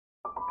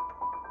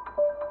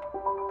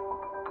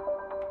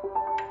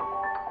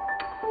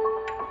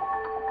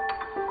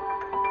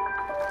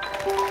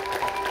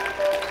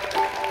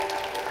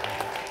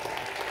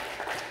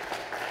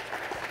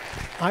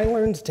I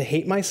learned to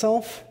hate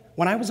myself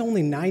when I was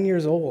only 9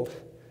 years old,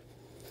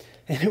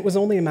 and it was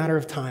only a matter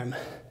of time.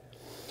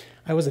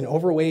 I was an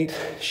overweight,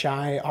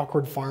 shy,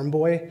 awkward farm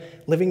boy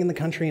living in the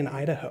country in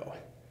Idaho.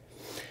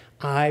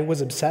 I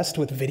was obsessed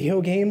with video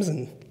games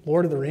and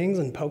Lord of the Rings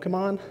and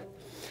Pokemon.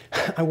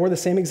 I wore the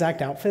same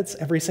exact outfits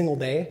every single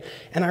day,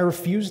 and I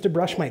refused to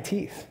brush my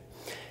teeth.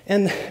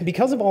 And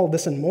because of all of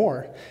this and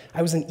more,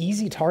 I was an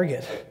easy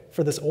target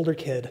for this older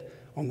kid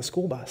on the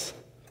school bus.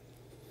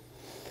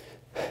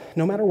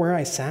 No matter where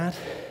I sat,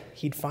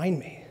 he'd find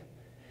me.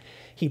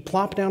 He'd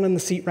plop down in the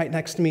seat right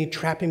next to me,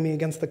 trapping me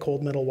against the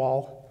cold middle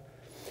wall.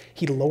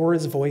 He'd lower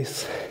his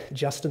voice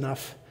just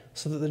enough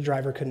so that the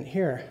driver couldn't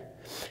hear.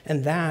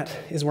 And that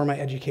is where my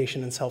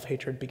education in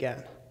self-hatred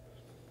began.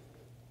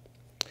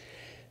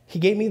 He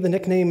gave me the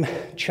nickname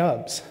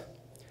Chubbs.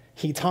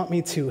 He taught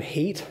me to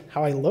hate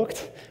how I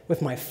looked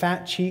with my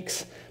fat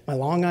cheeks, my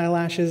long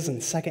eyelashes,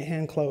 and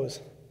secondhand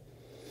clothes.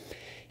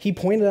 He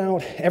pointed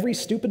out every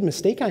stupid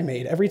mistake I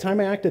made every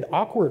time I acted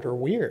awkward or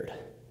weird.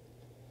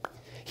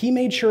 He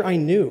made sure I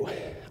knew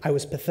I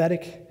was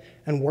pathetic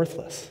and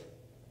worthless.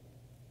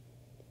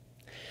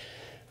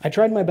 I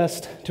tried my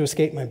best to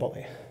escape my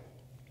bully.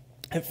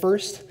 At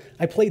first,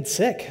 I played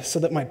sick so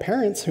that my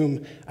parents,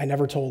 whom I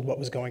never told what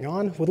was going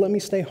on, would let me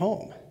stay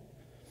home.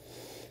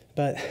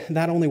 But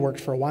that only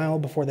worked for a while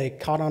before they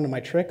caught on to my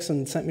tricks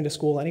and sent me to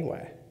school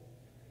anyway.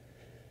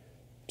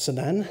 So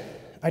then,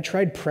 I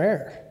tried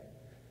prayer.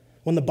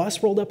 When the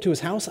bus rolled up to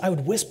his house, I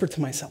would whisper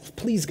to myself,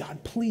 "Please,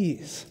 God,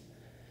 please,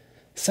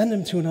 send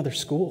him to another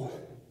school.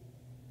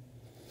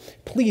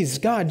 Please,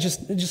 God,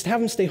 just have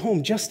him stay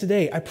home just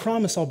today. I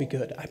promise I'll be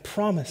good. I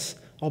promise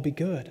I'll be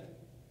good."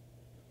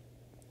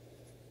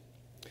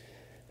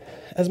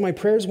 As my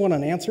prayers went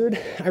unanswered,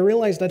 I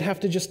realized I'd have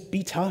to just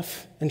be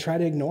tough and try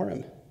to ignore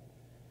him.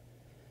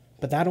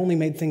 But that only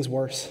made things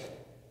worse.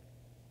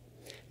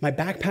 My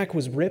backpack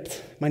was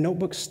ripped, my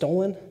notebook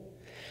stolen.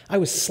 I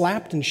was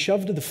slapped and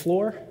shoved to the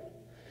floor.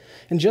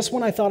 And just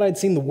when I thought I'd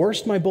seen the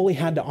worst my bully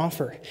had to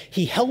offer,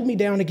 he held me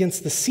down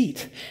against the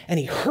seat and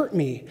he hurt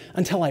me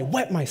until I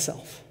wet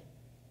myself.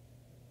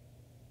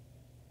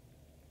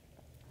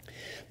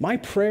 My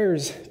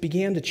prayers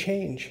began to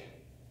change.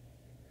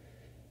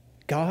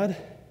 God,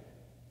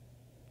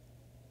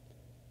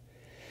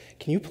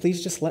 can you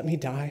please just let me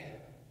die?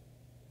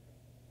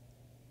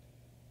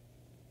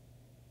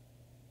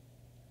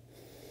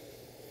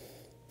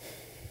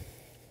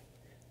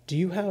 Do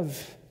you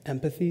have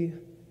empathy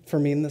for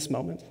me in this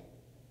moment?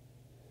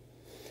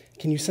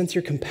 Can you sense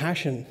your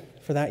compassion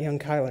for that young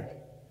Kyler?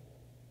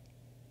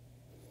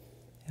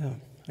 Yeah,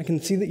 I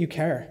can see that you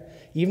care,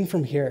 even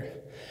from here.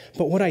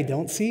 But what I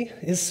don't see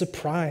is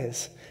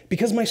surprise,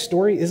 because my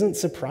story isn't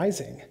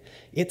surprising.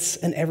 It's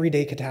an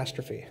everyday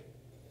catastrophe.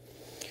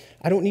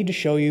 I don't need to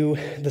show you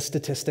the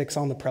statistics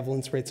on the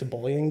prevalence rates of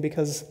bullying,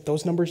 because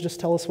those numbers just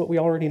tell us what we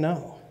already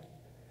know.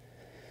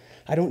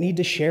 I don't need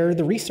to share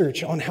the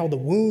research on how the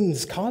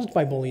wounds caused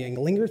by bullying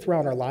linger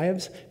throughout our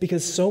lives,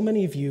 because so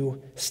many of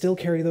you still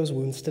carry those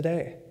wounds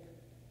today.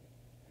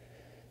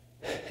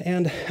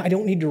 And I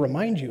don't need to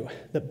remind you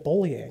that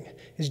bullying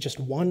is just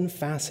one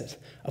facet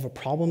of a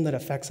problem that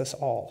affects us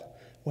all,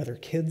 whether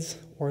kids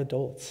or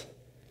adults.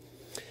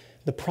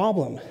 The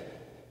problem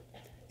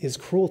is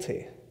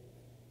cruelty.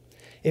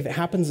 If it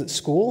happens at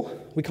school,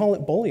 we call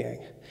it bullying.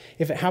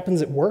 If it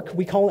happens at work,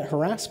 we call it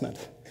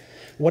harassment.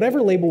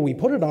 Whatever label we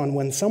put it on,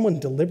 when someone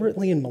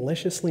deliberately and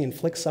maliciously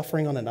inflicts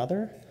suffering on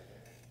another,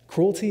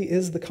 cruelty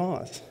is the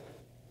cause.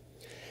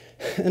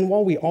 And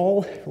while we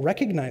all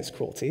recognize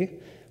cruelty,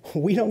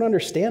 we don't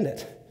understand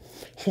it.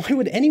 Why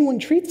would anyone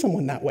treat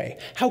someone that way?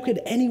 How could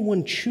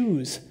anyone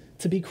choose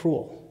to be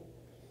cruel?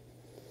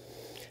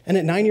 And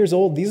at 9 years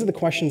old, these are the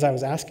questions I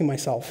was asking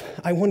myself.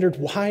 I wondered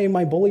why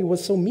my bully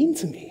was so mean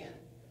to me.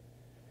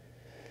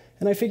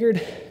 And I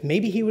figured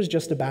maybe he was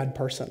just a bad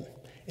person.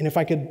 And if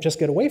I could just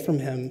get away from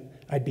him,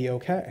 I'd be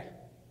okay.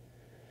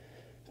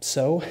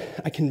 So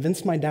I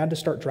convinced my dad to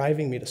start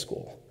driving me to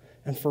school.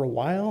 And for a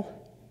while,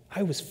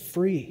 I was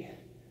free.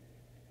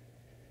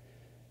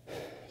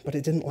 But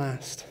it didn't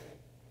last.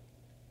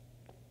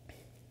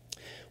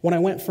 When I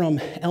went from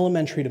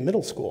elementary to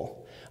middle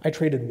school, I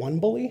traded one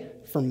bully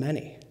for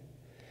many.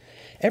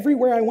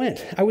 Everywhere I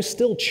went, I was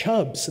still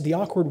Chubbs, the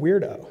awkward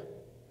weirdo.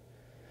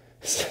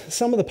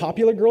 Some of the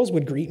popular girls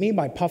would greet me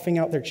by puffing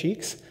out their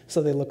cheeks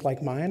so they looked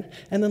like mine,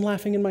 and then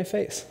laughing in my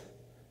face.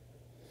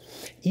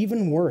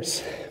 Even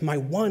worse, my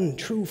one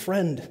true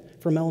friend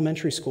from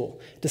elementary school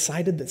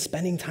decided that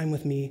spending time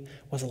with me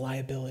was a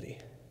liability.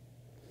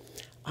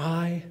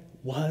 I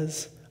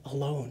was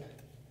alone.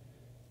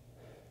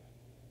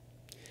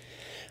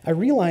 I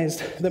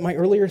realized that my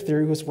earlier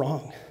theory was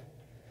wrong.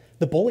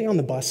 The bully on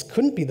the bus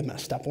couldn't be the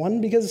messed up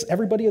one because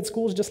everybody at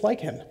school is just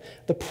like him.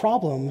 The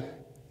problem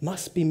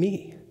must be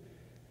me.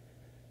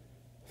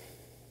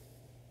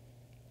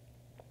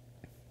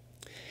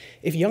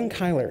 If young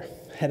Kyler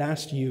had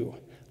asked you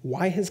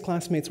why his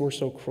classmates were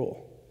so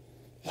cruel,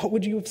 what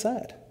would you have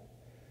said?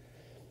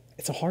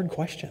 It's a hard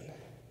question.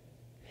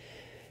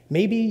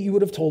 Maybe you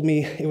would have told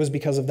me it was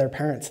because of their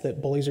parents,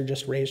 that bullies are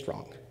just raised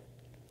wrong.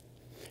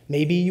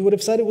 Maybe you would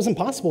have said it was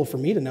impossible for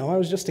me to know. I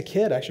was just a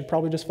kid. I should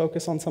probably just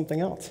focus on something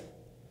else.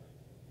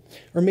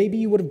 Or maybe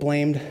you would have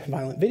blamed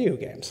violent video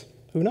games.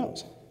 Who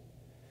knows?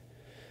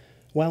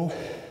 Well,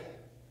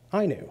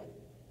 I knew.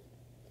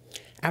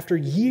 After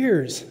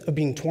years of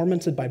being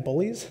tormented by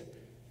bullies,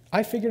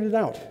 I figured it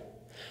out.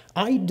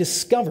 I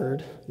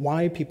discovered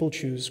why people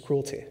choose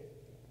cruelty.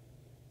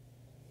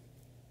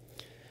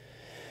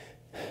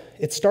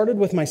 It started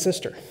with my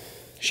sister.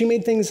 She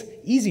made things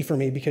easy for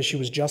me because she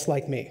was just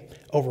like me,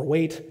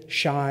 overweight,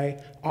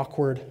 shy,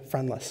 awkward,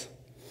 friendless.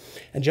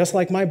 And just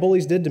like my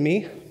bullies did to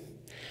me,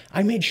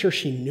 I made sure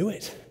she knew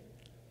it.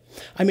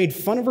 I made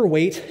fun of her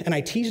weight, and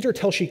I teased her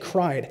till she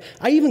cried.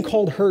 I even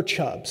called her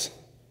chubs.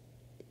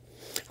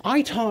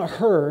 I taught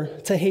her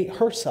to hate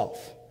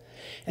herself,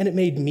 and it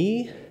made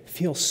me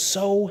feel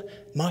so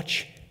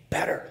much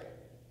better.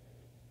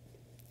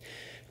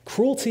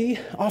 Cruelty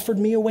offered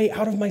me a way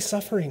out of my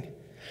suffering.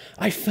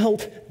 I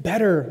felt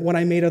better when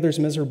I made others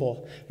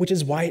miserable, which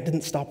is why it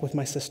didn't stop with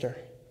my sister.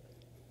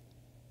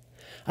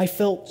 I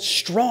felt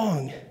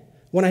strong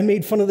when I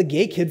made fun of the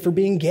gay kid for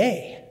being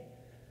gay.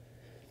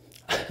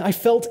 I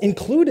felt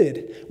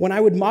included when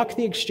I would mock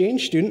the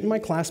exchange student and my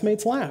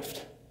classmates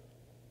laughed.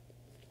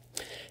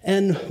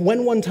 And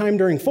when one time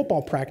during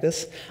football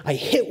practice, I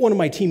hit one of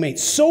my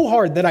teammates so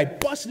hard that I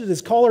busted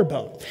his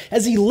collarbone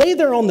as he lay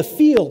there on the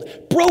field,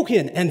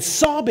 broken and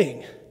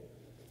sobbing,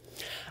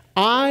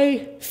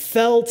 I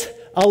felt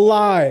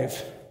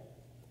alive.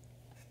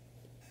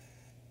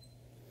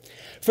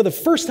 For the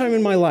first time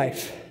in my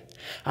life,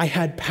 I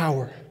had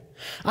power.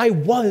 I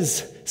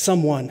was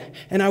someone,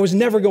 and I was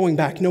never going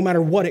back, no matter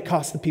what it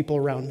cost the people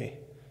around me.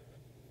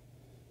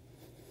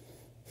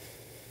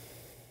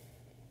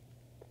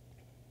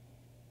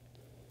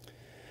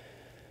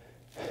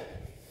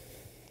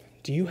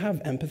 Do you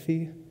have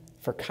empathy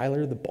for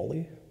Kyler the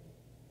bully?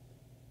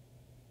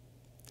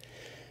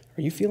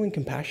 Are you feeling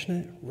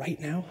compassionate right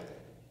now?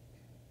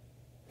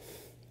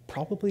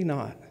 Probably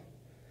not.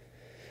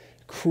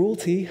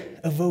 Cruelty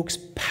evokes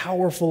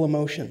powerful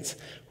emotions: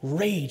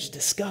 rage,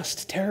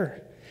 disgust,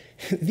 terror.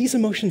 These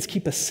emotions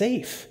keep us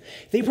safe.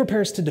 They prepare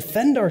us to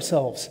defend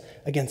ourselves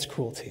against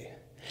cruelty.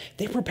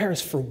 They prepare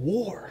us for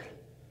war.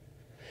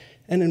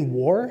 And in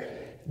war,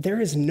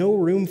 there is no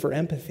room for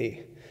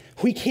empathy.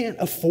 We can't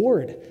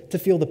afford to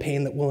feel the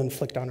pain that we'll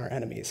inflict on our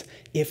enemies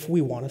if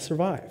we want to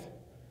survive.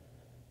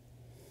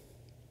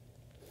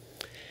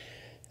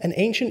 An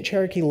ancient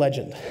Cherokee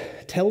legend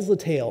tells the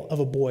tale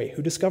of a boy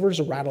who discovers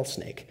a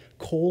rattlesnake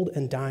cold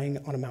and dying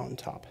on a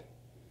mountaintop.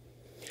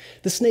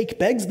 The snake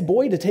begs the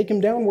boy to take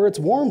him down where it's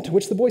warm, to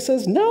which the boy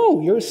says,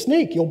 "No, you're a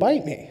snake, you'll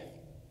bite me."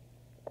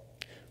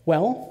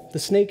 Well, the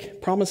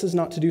snake promises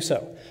not to do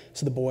so,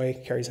 so the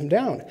boy carries him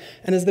down.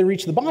 And as they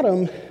reach the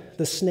bottom,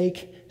 the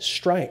snake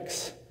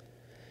strikes.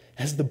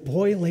 As the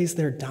boy lays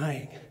there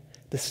dying,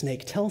 the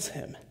snake tells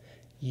him,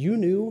 "You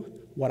knew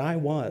what I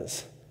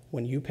was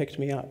when you picked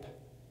me up."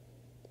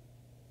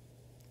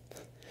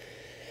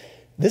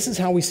 This is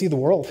how we see the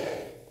world.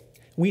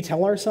 We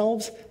tell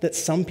ourselves that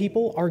some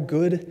people are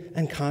good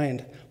and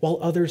kind, while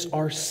others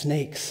are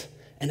snakes,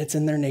 and it's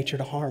in their nature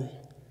to harm.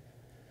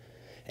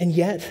 And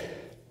yet,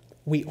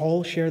 we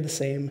all share the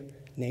same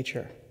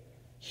nature,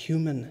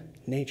 human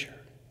nature.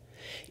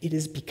 It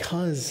is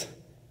because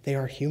they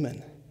are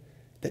human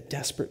that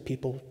desperate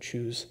people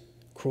choose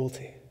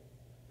cruelty.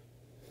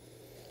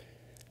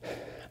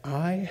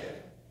 I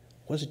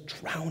was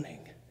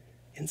drowning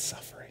in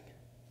suffering,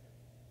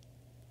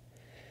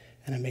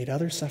 and I made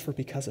others suffer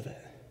because of it.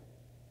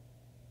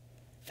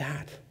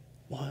 That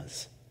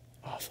was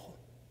awful.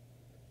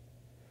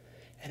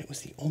 And it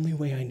was the only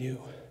way I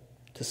knew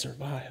to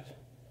survive.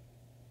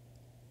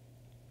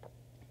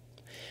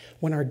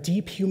 When our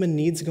deep human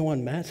needs go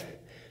unmet,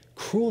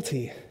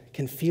 cruelty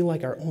can feel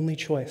like our only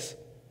choice.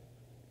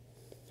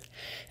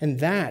 And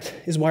that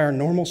is why our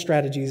normal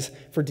strategies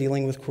for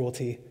dealing with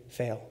cruelty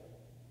fail.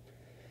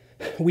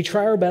 We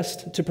try our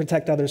best to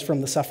protect others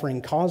from the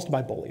suffering caused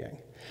by bullying,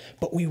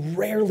 but we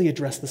rarely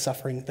address the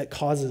suffering that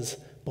causes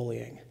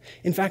bullying.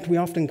 In fact, we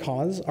often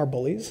cause our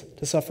bullies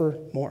to suffer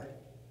more.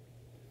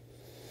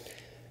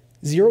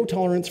 Zero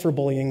tolerance for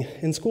bullying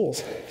in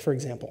schools, for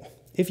example.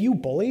 If you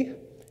bully,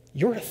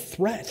 you're a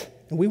threat,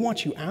 and we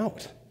want you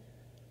out.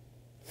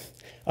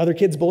 Other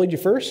kids bullied you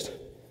first.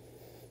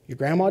 Your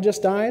grandma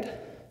just died.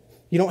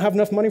 You don't have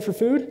enough money for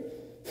food.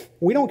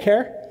 We don't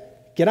care.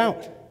 Get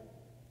out.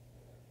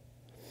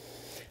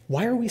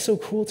 Why are we so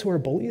cruel to our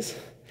bullies?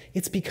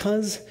 It's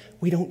because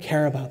we don't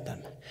care about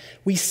them.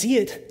 We see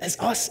it as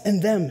us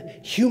and them,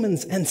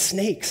 humans and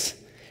snakes,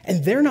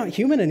 and they're not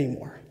human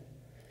anymore.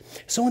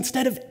 So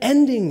instead of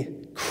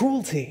ending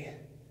cruelty,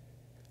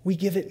 we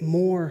give it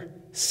more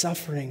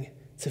suffering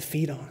to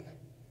feed on.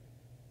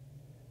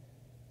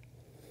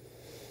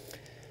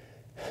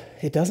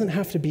 It doesn't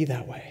have to be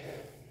that way.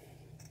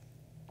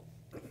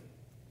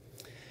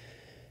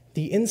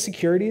 The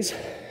insecurities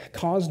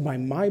caused by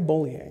my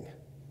bullying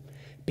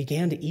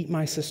began to eat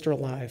my sister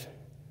alive,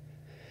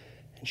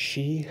 and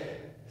she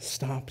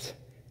stopped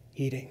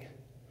eating.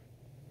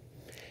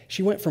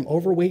 She went from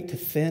overweight to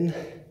thin,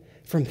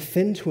 from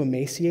thin to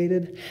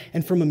emaciated,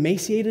 and from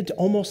emaciated to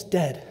almost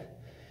dead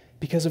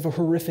because of a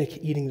horrific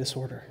eating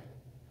disorder.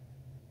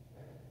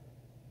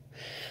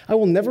 I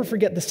will never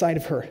forget the sight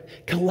of her,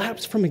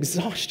 collapsed from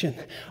exhaustion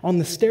on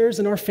the stairs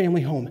in our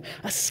family home,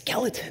 a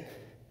skeleton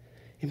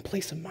in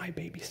place of my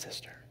baby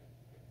sister.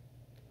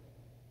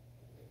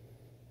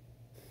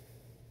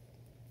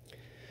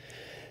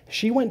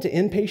 She went to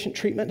inpatient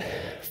treatment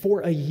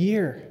for a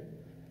year,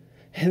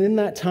 and in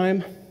that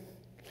time,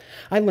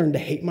 I learned to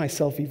hate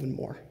myself even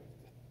more.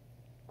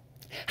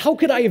 How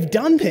could I have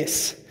done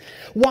this?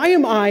 Why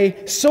am I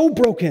so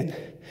broken,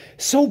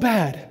 so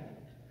bad?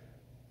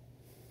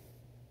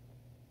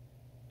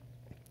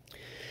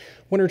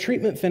 When her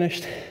treatment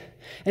finished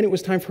and it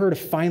was time for her to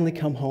finally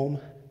come home,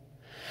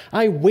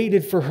 I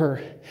waited for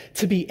her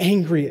to be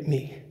angry at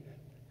me.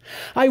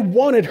 I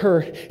wanted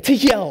her to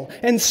yell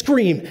and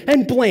scream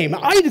and blame.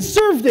 I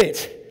deserved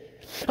it.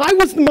 I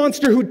was the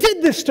monster who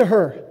did this to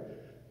her.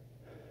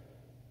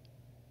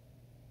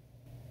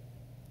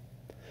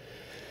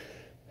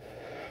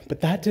 But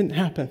that didn't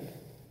happen.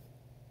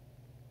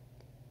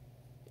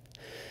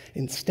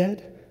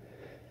 Instead,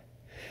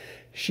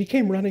 she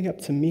came running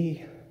up to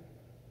me.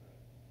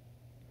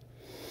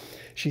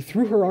 She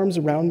threw her arms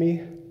around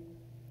me,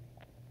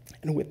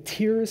 and with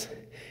tears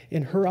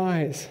in her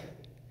eyes,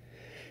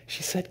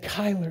 she said,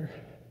 "Kyler,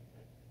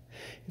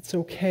 it's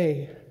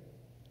okay.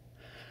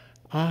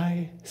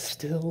 I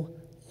still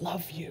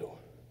love you."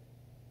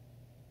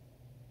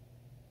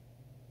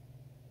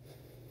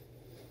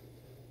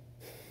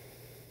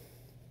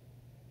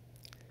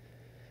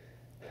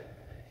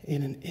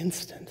 In an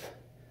instant,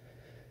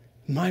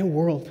 my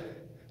world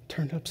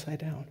turned upside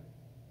down.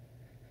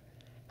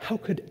 How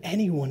could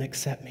anyone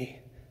accept me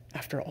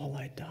after all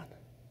I'd done?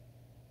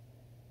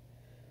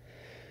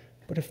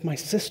 But if my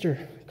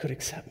sister could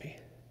accept me,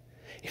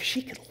 if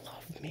she could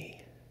love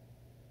me,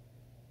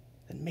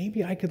 then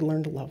maybe I could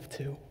learn to love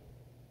too.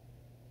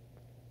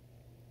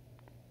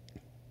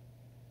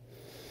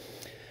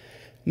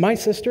 My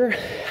sister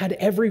had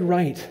every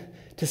right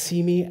to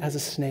see me as a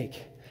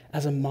snake,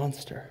 as a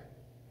monster.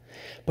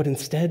 But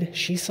instead,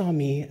 she saw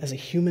me as a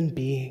human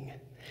being,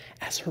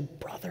 as her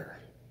brother.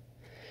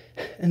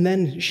 And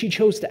then she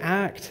chose to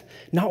act,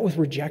 not with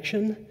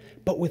rejection,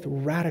 but with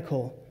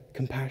radical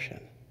compassion.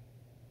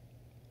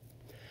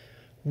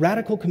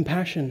 Radical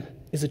compassion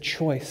is a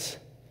choice.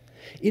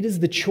 It is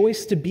the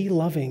choice to be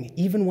loving,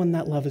 even when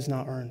that love is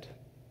not earned.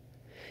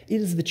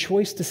 It is the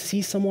choice to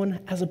see someone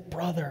as a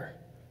brother,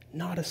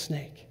 not a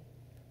snake.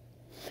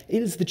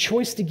 It is the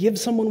choice to give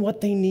someone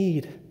what they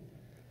need,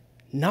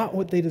 not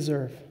what they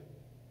deserve.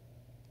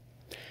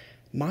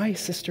 My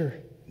sister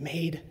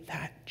made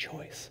that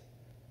choice.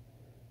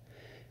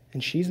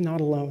 And she's not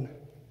alone.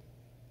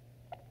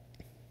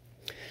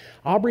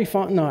 Aubrey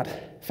Fontenot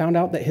found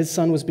out that his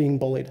son was being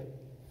bullied.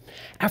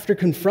 After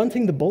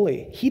confronting the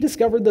bully, he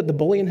discovered that the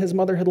bully and his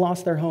mother had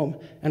lost their home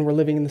and were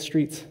living in the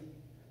streets.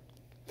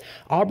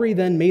 Aubrey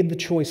then made the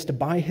choice to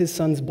buy his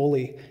son's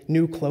bully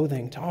new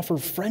clothing, to offer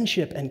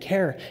friendship and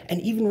care, and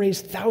even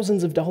raise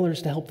thousands of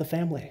dollars to help the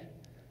family.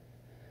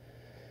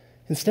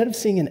 Instead of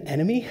seeing an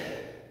enemy,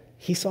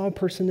 he saw a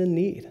person in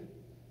need.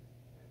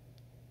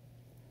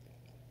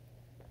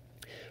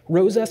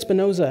 Rose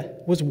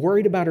Espinoza was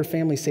worried about her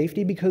family's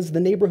safety because the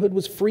neighborhood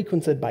was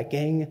frequented by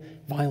gang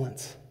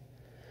violence.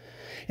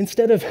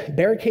 Instead of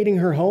barricading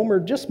her home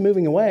or just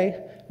moving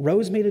away,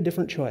 Rose made a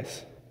different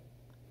choice.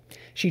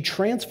 She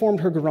transformed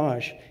her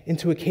garage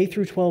into a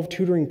K-12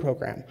 tutoring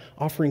program,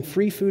 offering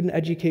free food and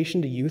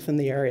education to youth in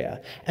the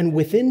area. And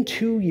within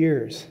 2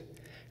 years,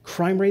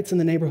 crime rates in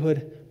the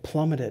neighborhood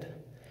plummeted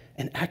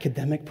and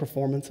academic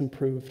performance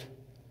improved.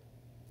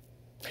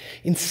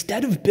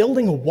 Instead of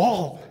building a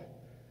wall,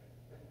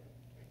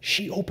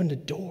 she opened a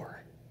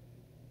door.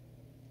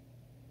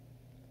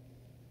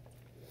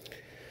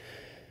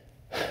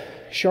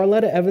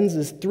 Charlotta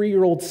Evans'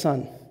 3-year-old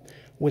son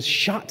was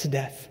shot to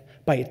death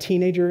by a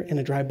teenager in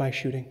a drive-by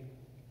shooting.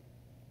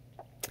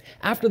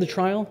 After the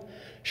trial,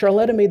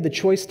 Charlotta made the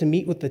choice to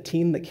meet with the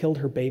teen that killed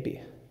her baby.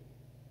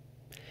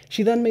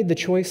 She then made the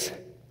choice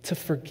to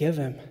forgive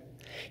him,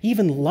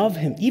 even love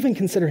him, even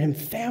consider him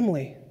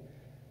family.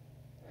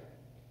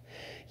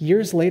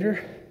 Years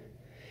later,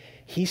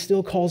 he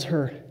still calls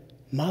her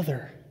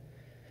mother,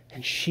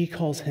 and she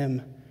calls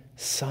him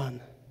son.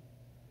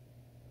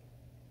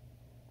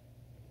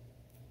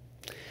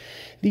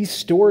 These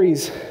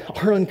stories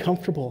are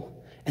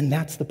uncomfortable, and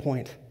that's the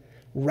point.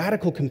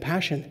 Radical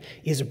compassion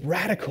is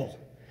radical.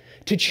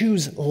 To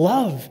choose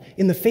love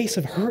in the face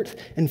of hurt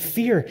and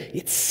fear,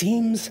 it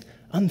seems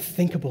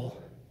unthinkable.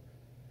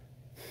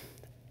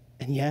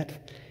 And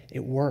yet,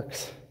 it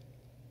works.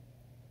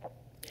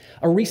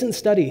 A recent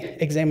study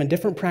examined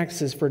different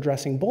practices for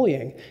addressing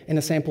bullying in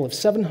a sample of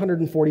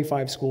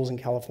 745 schools in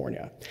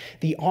California.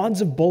 The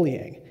odds of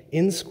bullying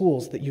in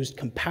schools that used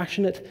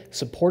compassionate,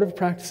 supportive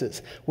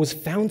practices was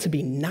found to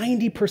be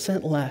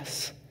 90%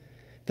 less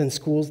than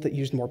schools that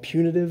used more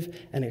punitive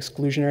and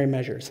exclusionary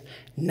measures.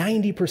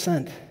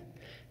 90%.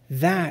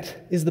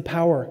 That is the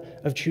power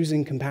of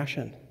choosing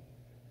compassion.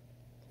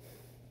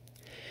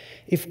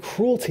 If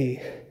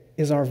cruelty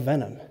is our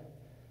venom,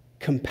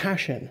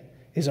 compassion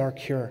is our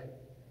cure.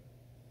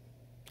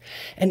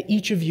 And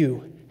each of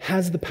you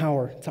has the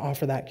power to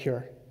offer that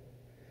cure.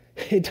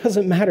 It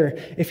doesn't matter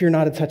if you're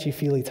not a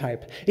touchy-feely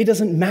type. It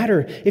doesn't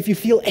matter if you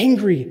feel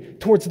angry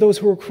towards those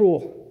who are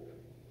cruel.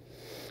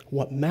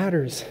 What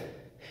matters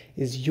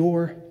is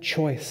your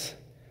choice,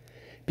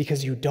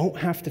 because you don't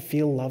have to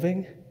feel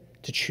loving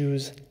to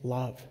choose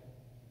love.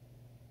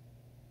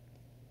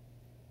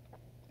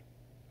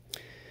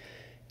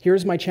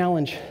 Here's my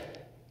challenge.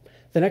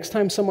 The next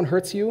time someone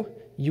hurts you,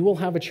 you will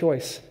have a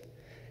choice.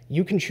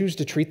 You can choose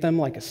to treat them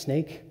like a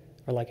snake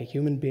or like a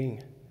human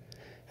being.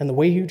 And the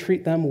way you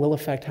treat them will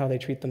affect how they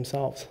treat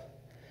themselves.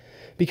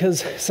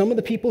 Because some of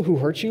the people who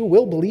hurt you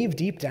will believe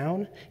deep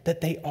down that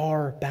they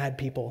are bad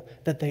people,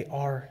 that they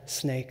are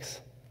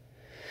snakes.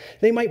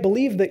 They might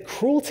believe that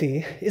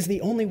cruelty is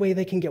the only way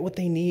they can get what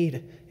they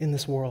need in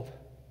this world.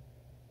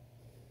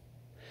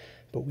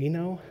 But we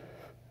know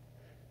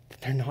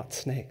that they're not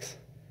snakes.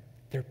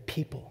 They're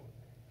people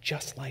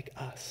just like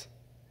us.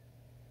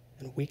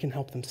 And we can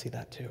help them see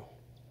that too.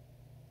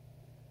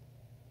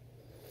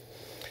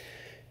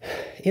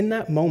 In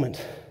that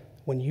moment,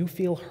 when you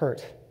feel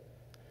hurt,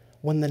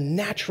 when the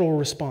natural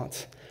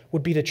response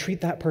would be to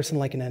treat that person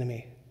like an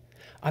enemy,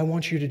 I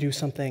want you to do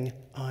something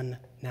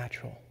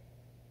unnatural.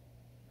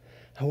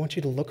 I want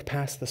you to look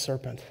past the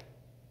serpent.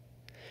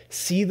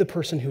 See the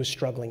person who is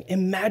struggling.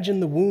 Imagine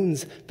the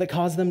wounds that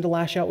caused them to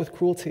lash out with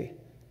cruelty.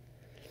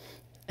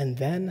 And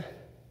then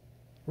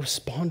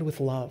respond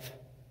with love.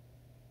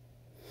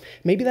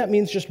 Maybe that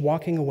means just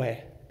walking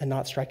away and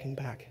not striking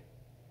back.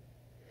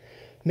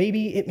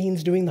 Maybe it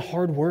means doing the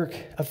hard work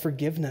of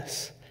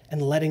forgiveness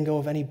and letting go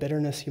of any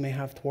bitterness you may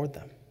have toward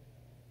them.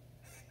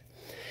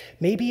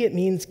 Maybe it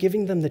means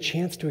giving them the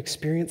chance to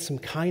experience some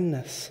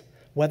kindness,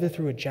 whether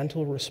through a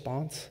gentle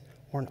response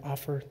or an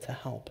offer to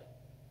help.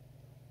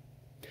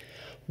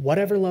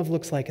 Whatever love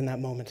looks like in that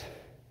moment,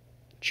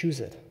 choose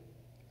it.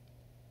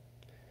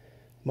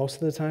 Most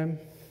of the time,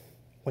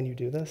 when you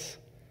do this,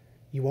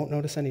 you won't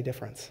notice any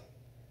difference.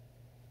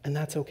 And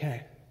that's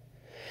okay.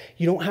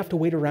 You don't have to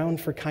wait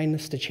around for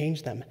kindness to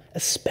change them,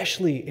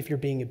 especially if you're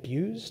being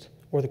abused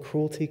or the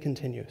cruelty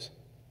continues.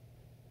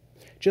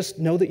 Just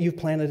know that you've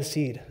planted a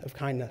seed of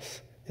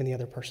kindness in the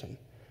other person,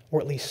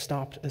 or at least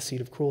stopped a seed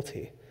of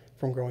cruelty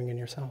from growing in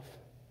yourself.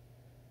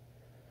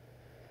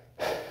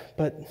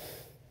 But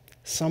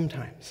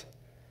sometimes,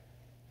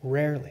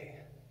 rarely,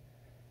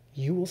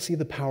 you will see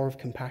the power of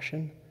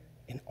compassion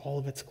in all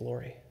of its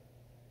glory.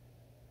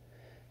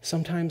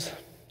 Sometimes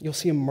you'll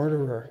see a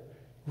murderer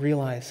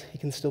realize he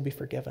can still be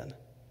forgiven.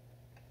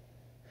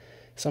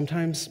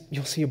 Sometimes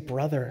you'll see a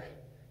brother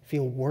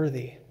feel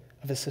worthy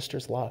of his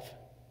sister's love.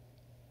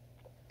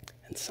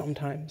 And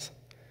sometimes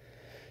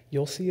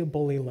you'll see a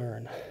bully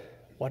learn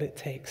what it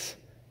takes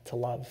to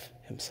love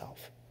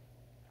himself.